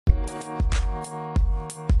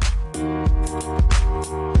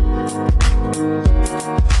I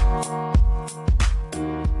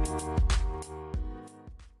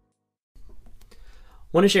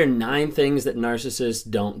want to share 9 things that narcissists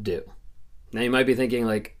don't do. Now you might be thinking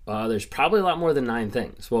like, there's probably a lot more than 9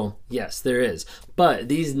 things. Well, yes, there is. But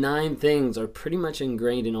these 9 things are pretty much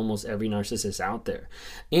ingrained in almost every narcissist out there.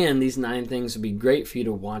 And these 9 things would be great for you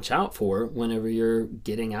to watch out for whenever you're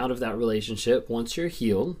getting out of that relationship once you're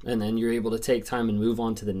healed, and then you're able to take time and move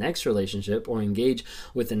on to the next relationship or engage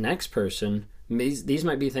with the next person. These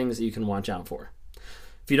might be things that you can watch out for.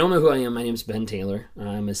 If you don't know who I am, my name is Ben Taylor.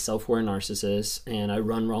 I'm a self-aware narcissist, and I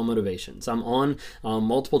run Raw Motivations. I'm on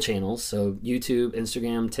multiple channels, so YouTube,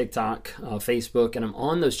 Instagram, TikTok, Facebook, and I'm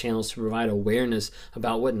on those channels to provide awareness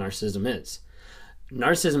about what narcissism is.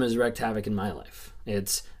 Narcissism has wreaked havoc in my life.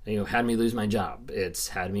 It's had me lose my job. It's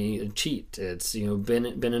had me cheat. It's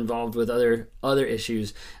been involved with other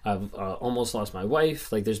issues. I've almost lost my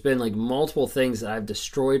wife. Like there's been like multiple things that I've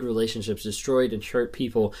destroyed relationships, destroyed and hurt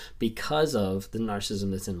people because of the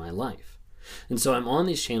narcissism that's in my life. And so I'm on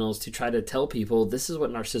these channels to try to tell people this is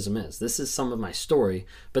what narcissism is. This is some of my story,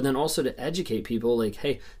 but then also to educate people like,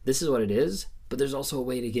 hey, this is what it is, but there's also a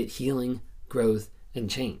way to get healing, growth, and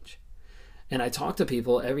change. And I talk to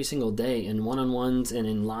people every single day in one-on-ones and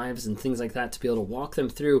in lives and things like that to be able to walk them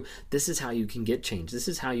through, this is how you can get change. This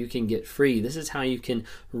is how you can get free. This is how you can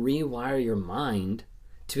rewire your mind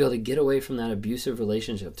to be able to get away from that abusive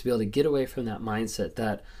relationship, to be able to get away from that mindset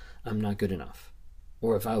that I'm not good enough.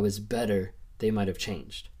 Or if I was better, they might have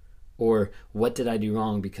changed. Or what did I do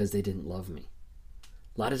wrong because they didn't love me?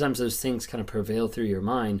 A lot of times those things kind of prevail through your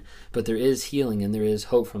mind, but there is healing and there is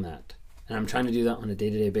hope from that. And I'm trying to do that on a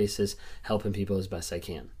day-to-day basis, helping people as best I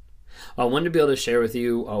can. I wanted to be able to share with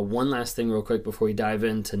you one last thing real quick before we dive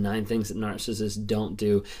into 9 things that narcissists don't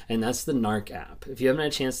do, and that's the Narc app. If you haven't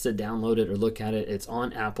had a chance to download it or look at it, it's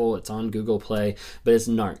on Apple, it's on Google Play, but it's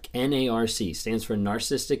Narc, N-A-R-C, stands for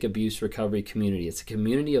Narcissistic Abuse Recovery Community. It's a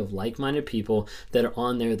community of like-minded people that are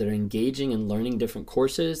on there that are engaging and learning different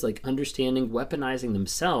courses, like understanding, weaponizing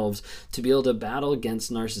themselves to be able to battle against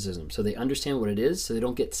narcissism. So they understand what it is, so they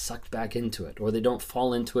don't get sucked back into it, or they don't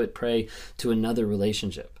fall into it, prey to another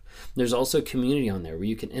relationship. There's also a community on there where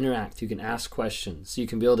you can interact, you can ask questions, you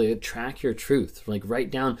can be able to track your truth, like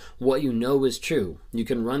write down what you know is true. You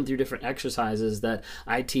can run through different exercises that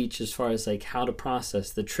I teach as far as like how to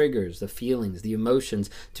process the triggers, the feelings, the emotions,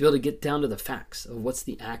 to be able to get down to the facts of what's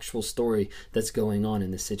the actual story that's going on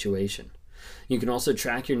in this situation. You can also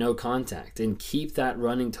track your no contact and keep that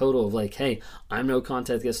running total of like, hey, I'm no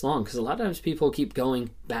contact this long, because a lot of times people keep going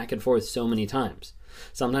back and forth so many times.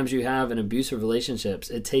 Sometimes you have an abusive relationships,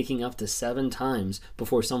 it taking up to 7 times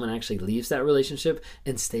before someone actually leaves that relationship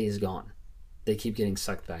and stays gone. They keep getting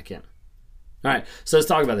sucked back in. All right, so let's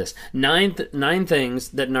talk about this. 9 things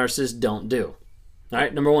that narcissists don't do. All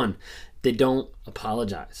right, number 1, they don't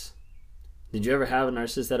apologize. Did you ever have a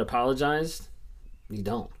narcissist that apologized? You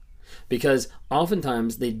don't. Because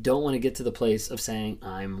oftentimes they don't want to get to the place of saying,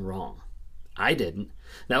 I'm wrong. I didn't.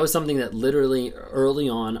 That was something that literally early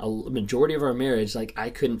on, a majority of our marriage, like I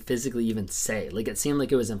couldn't physically even say. Like it seemed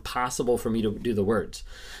like it was impossible for me to do the words.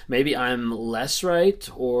 Maybe I'm less right,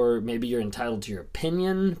 or maybe you're entitled to your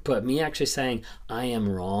opinion, but me actually saying I am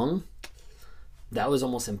wrong, that was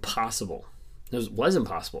almost impossible. It was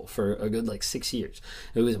impossible for a good 6 years.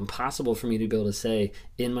 It was impossible for me to be able to say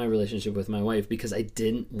in my relationship with my wife because I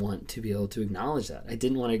didn't want to be able to acknowledge that. I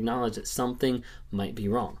didn't want to acknowledge that something might be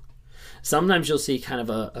wrong. Sometimes you'll see kind of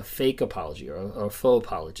a fake apology or a faux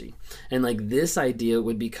apology. And this idea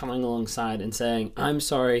would be coming alongside and saying, I'm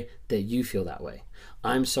sorry that you feel that way.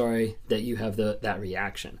 I'm sorry that you have that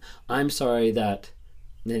reaction. I'm sorry that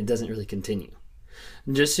it doesn't really continue.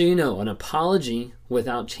 Just so you know, an apology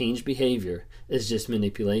without changed behavior is just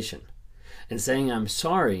manipulation. And saying I'm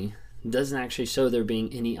sorry doesn't actually show there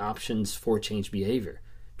being any options for changed behavior.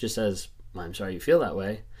 Just says, I'm sorry you feel that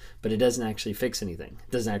way, but it doesn't actually fix anything.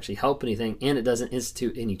 It doesn't actually help anything, and it doesn't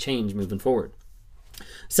institute any change moving forward.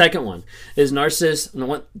 Second one is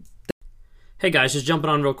narcissists. Hey guys, just jumping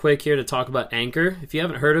on real quick here to talk about Anchor. If you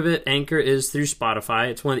haven't heard of it, Anchor is through Spotify.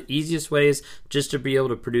 It's one of the easiest ways just to be able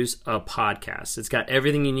to produce a podcast. It's got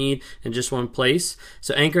everything you need in just one place.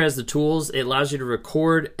 So Anchor has the tools. It allows you to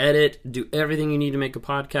record, edit, do everything you need to make a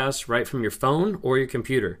podcast right from your phone or your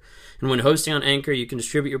computer. And when hosting on Anchor, you can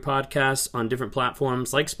distribute your podcasts on different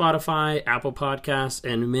platforms like Spotify, Apple Podcasts,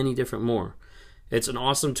 and many different more. It's an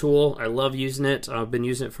awesome tool. I love using it. I've been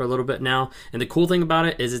using it for a little bit now. And the cool thing about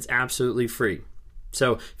it is it's absolutely free.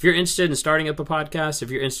 So if you're interested in starting up a podcast, if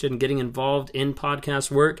you're interested in getting involved in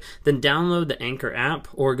podcast work, then download the Anchor app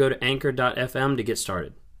or go to anchor.fm to get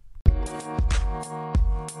started.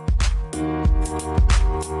 Things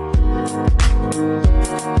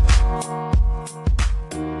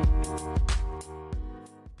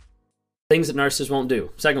that narcissists won't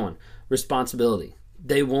do. Second one, responsibility.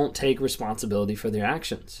 They won't take responsibility for their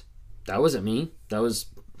actions. That wasn't me. That was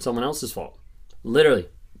someone else's fault. Literally.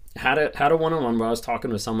 Had a one-on-one where I was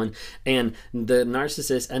talking with someone, and the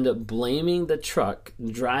narcissist ended up blaming the truck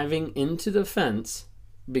driving into the fence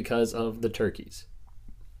because of the turkeys.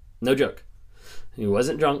 No joke. He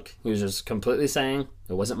wasn't drunk. He was just completely saying,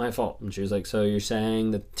 it wasn't my fault. And she was like, so you're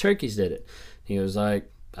saying the turkeys did it? He was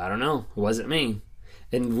like, I don't know. It wasn't me.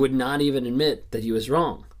 And would not even admit that he was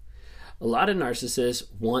wrong. A lot of narcissists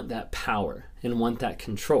want that power and want that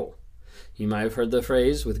control. You might have heard the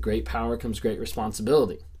phrase, with great power comes great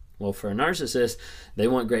responsibility. Well, for a narcissist, they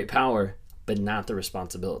want great power, but not the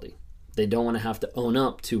responsibility. They don't want to have to own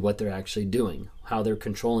up to what they're actually doing, how they're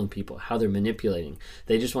controlling people, how they're manipulating.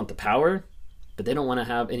 They just want the power, but they don't want to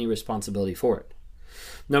have any responsibility for it.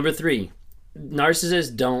 Number 3,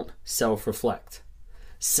 narcissists don't self-reflect.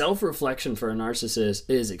 Self-reflection for a narcissist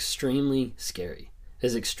is extremely scary,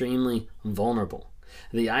 is extremely vulnerable.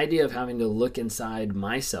 The idea of having to look inside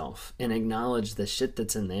myself and acknowledge the shit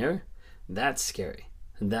that's in there, that's scary.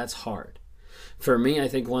 That's hard. For me, I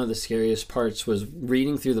think one of the scariest parts was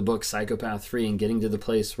reading through the book Psychopath 3 and getting to the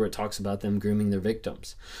place where it talks about them grooming their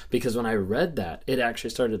victims. Because when I read that, it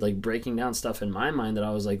actually started like breaking down stuff in my mind that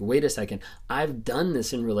I was like, wait a second, I've done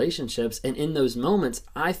this in relationships, and in those moments,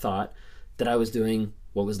 I thought that I was doing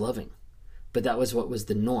what was loving. But that was what was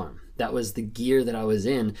the norm. That was the gear that I was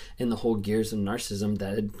in the whole gears of narcissism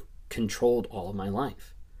that had controlled all of my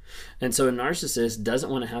life. And so a narcissist doesn't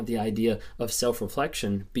want to have the idea of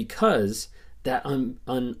self-reflection because that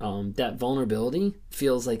that vulnerability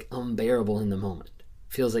feels like unbearable in the moment.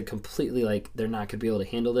 Feels like completely like they're not going to be able to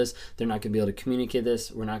handle this. They're not going to be able to communicate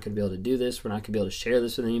this. We're not going to be able to do this. We're not going to be able to share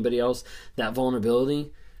this with anybody else. That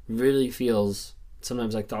vulnerability really feels,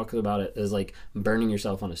 sometimes I talk about it as like burning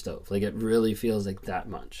yourself on a stove. Like it really feels like that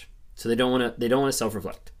much. So they don't want to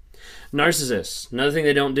self-reflect. Narcissists, another thing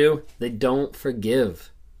they don't do, they don't forgive.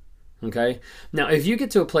 Okay? Now, if you get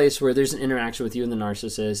to a place where there's an interaction with you and the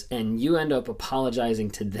narcissist and you end up apologizing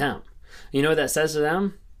to them, you know what that says to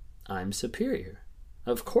them? I'm superior.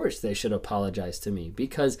 Of course they should apologize to me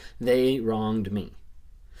because they wronged me.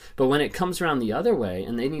 But when it comes around the other way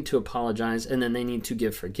and they need to apologize and then they need to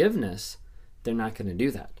give forgiveness, they're not going to do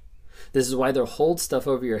that. This is why they'll hold stuff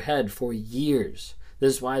over your head for years.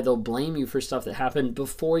 This is why they'll blame you for stuff that happened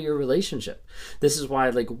before your relationship. This is why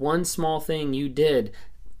like one small thing you did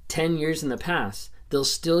 10 years in the past, they'll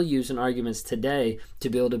still use in arguments today to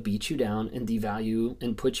be able to beat you down and devalue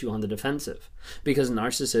and put you on the defensive because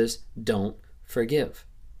narcissists don't forgive.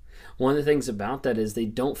 One of the things about that is they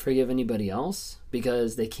don't forgive anybody else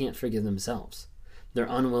because they can't forgive themselves. They're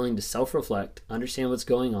unwilling to self-reflect, understand what's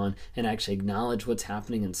going on, and actually acknowledge what's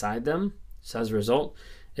happening inside them. So as a result,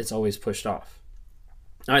 it's always pushed off.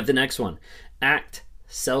 All right, the next one, act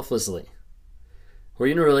selflessly. Were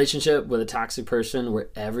you in a relationship with a toxic person where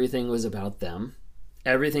everything was about them?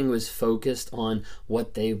 Everything was focused on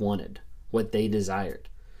what they wanted, what they desired.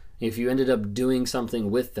 If you ended up doing something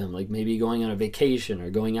with them, like maybe going on a vacation or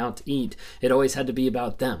going out to eat, it always had to be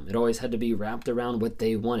about them. It always had to be wrapped around what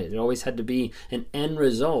they wanted. It always had to be an end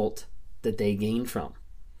result that they gained from.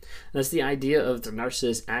 And that's the idea of the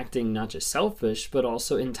narcissist acting not just selfish, but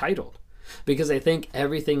also entitled. Because they think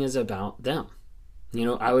everything is about them. You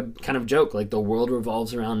know, I would kind of joke like the world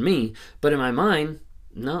revolves around me, but in my mind,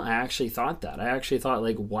 no, I actually thought that. I actually thought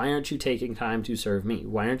like, why aren't you taking time to serve me?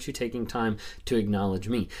 Why aren't you taking time to acknowledge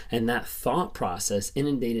me? And that thought process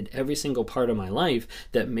inundated every single part of my life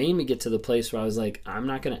that made me get to the place where I was like, I'm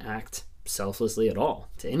not going to act selflessly at all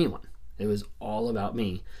to anyone. It was all about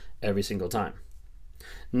me every single time.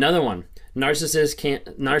 Another one,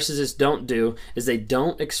 narcissists don't do is they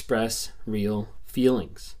don't express real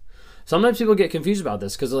feelings. Sometimes people get confused about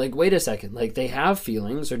this because they're like, wait a second, like they have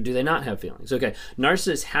feelings or do they not have feelings? Okay,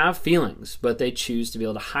 narcissists have feelings, but they choose to be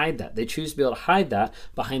able to hide that. They choose to be able to hide that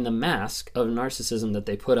behind the mask of narcissism that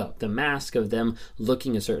they put up, the mask of them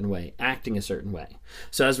looking a certain way, acting a certain way.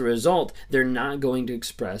 So as a result, they're not going to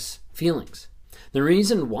express feelings. The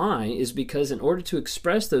reason why is because in order to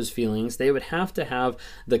express those feelings, they would have to have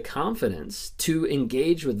the confidence to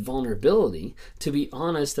engage with vulnerability, to be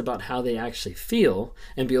honest about how they actually feel,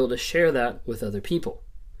 and be able to share that with other people.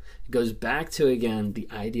 It goes back to, again, the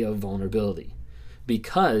idea of vulnerability.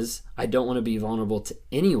 Because I don't want to be vulnerable to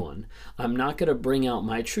anyone, I'm not going to bring out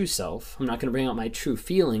my true self. I'm not going to bring out my true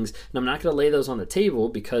feelings, and I'm not going to lay those on the table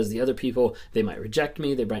because the other people, they might reject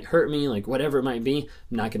me, they might hurt me, like whatever it might be,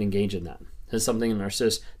 I'm not going to engage in that. That's something a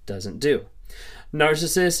narcissist doesn't do.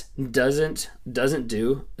 Narcissist doesn't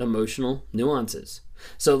do emotional nuances.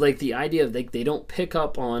 So like the idea of they don't pick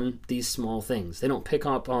up on these small things. They don't pick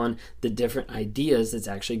up on the different ideas that's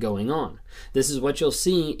actually going on. This is what you'll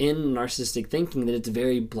see in narcissistic thinking, that it's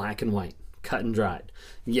very black and white, cut and dried.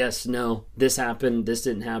 Yes, no, this happened, this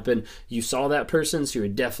didn't happen. You saw that person, so you're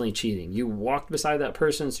definitely cheating. You walked beside that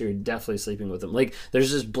person, so you're definitely sleeping with them. Like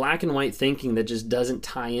there's this black and white thinking that just doesn't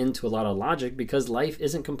tie into a lot of logic, because life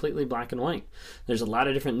isn't completely black and white. There's a lot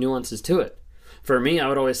of different nuances to it. For me, I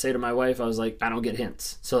would always say to my wife, I was like, I don't get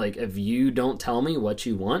hints. So like, if you don't tell me what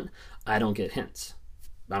you want, I don't get hints.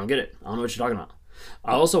 I don't get it. I don't know what you're talking about.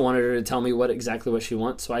 I also wanted her to tell me exactly what she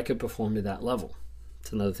wants so I could perform to that level.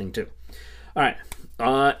 It's another thing too. All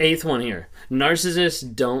right, eighth one here.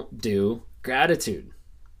 Narcissists don't do gratitude.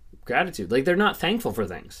 Like they're not thankful for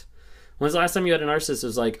things. When's the last time you had a narcissist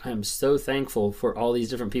who's like, I'm so thankful for all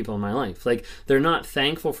these different people in my life? Like, they're not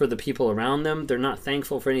thankful for the people around them. They're not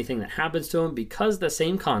thankful for anything that happens to them, because the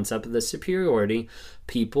same concept of the superiority,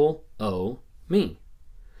 people owe me.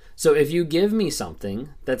 So if you give me something,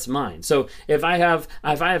 that's mine. So if I have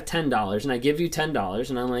 $10 and I give you $10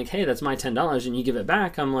 and I'm like, hey, that's my $10, and you give it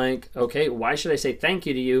back, I'm like, okay, why should I say thank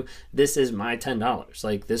you to you? This is my $10.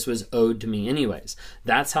 Like, this was owed to me anyways.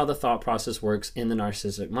 That's how the thought process works in the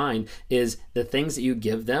narcissistic mind, is the things that you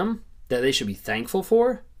give them that they should be thankful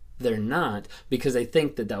for, they're not, because they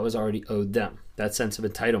think that that was already owed them. That sense of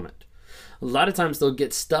entitlement. A lot of times they'll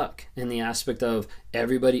get stuck in the aspect of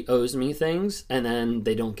everybody owes me things, and then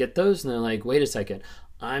they don't get those, and they're like, wait a second,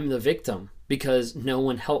 I'm the victim because no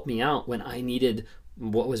one helped me out when I needed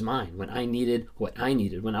what was mine, when I needed what I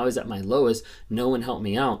needed. When I was at my lowest, no one helped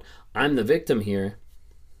me out. I'm the victim here,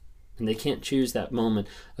 and they can't choose that moment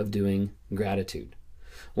of doing gratitude.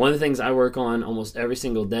 One of the things I work on almost every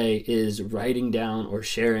single day is writing down or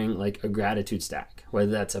sharing like a gratitude stack,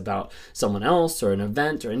 whether that's about someone else or an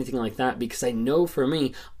event or anything like that, because I know for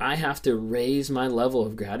me, I have to raise my level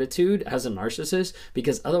of gratitude as a narcissist,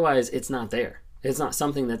 because otherwise it's not there. It's not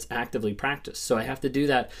something that's actively practiced. So I have to do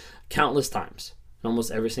that countless times,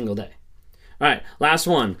 almost every single day. All right, last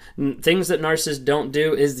one. Things that narcissists don't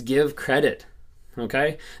do is give credit.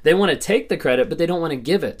 Okay? They want to take the credit, but they don't want to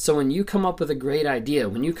give it. So when you come up with a great idea,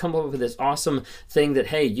 when you come up with this awesome thing that,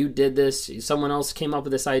 hey, you did this, someone else came up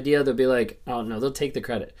with this idea, they'll be like, oh no, they'll take the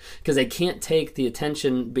credit, because they can't take the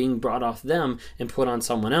attention being brought off them and put on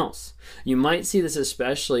someone else. You might see this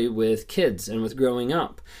especially with kids and with growing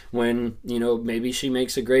up, when, you know, maybe she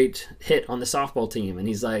makes a great hit on the softball team and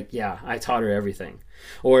he's like, yeah, I taught her everything.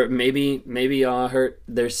 Or maybe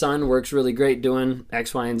their son works really great doing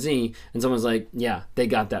X, Y, and Z, and someone's like, yeah, they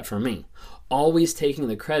got that from me. Always taking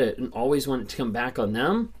the credit and always want it to come back on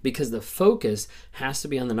them, because the focus has to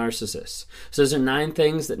be on the narcissist. So those are 9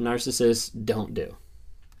 things that narcissists don't do.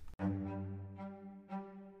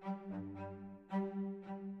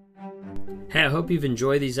 Hey, I hope you've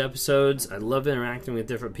enjoyed these episodes. I love interacting with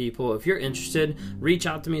different people. If you're interested, reach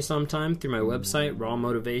out to me sometime through my website, Raw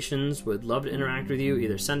Motivations. Would love to interact with you.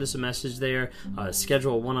 Either send us a message there,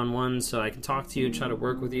 schedule a one-on-one so I can talk to you and try to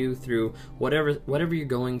work with you through whatever you're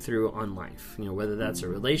going through on life. You know, whether that's a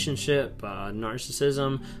relationship,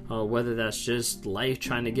 narcissism, whether that's just life,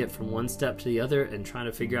 trying to get from one step to the other and trying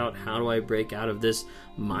to figure out, how do I break out of this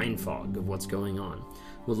mind fog of what's going on.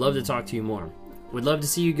 Would love to talk to you more. We'd love to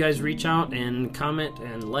see you guys reach out and comment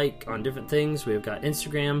and like on different things. We've got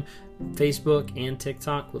Instagram, Facebook, and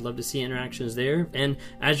TikTok. We'd love to see interactions there. And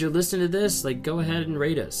as you're listening to this, go ahead and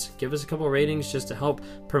rate us. Give us a couple of ratings just to help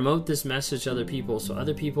promote this message to other people, so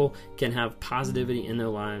other people can have positivity in their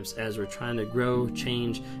lives as we're trying to grow,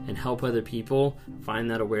 change, and help other people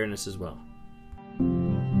find that awareness as well.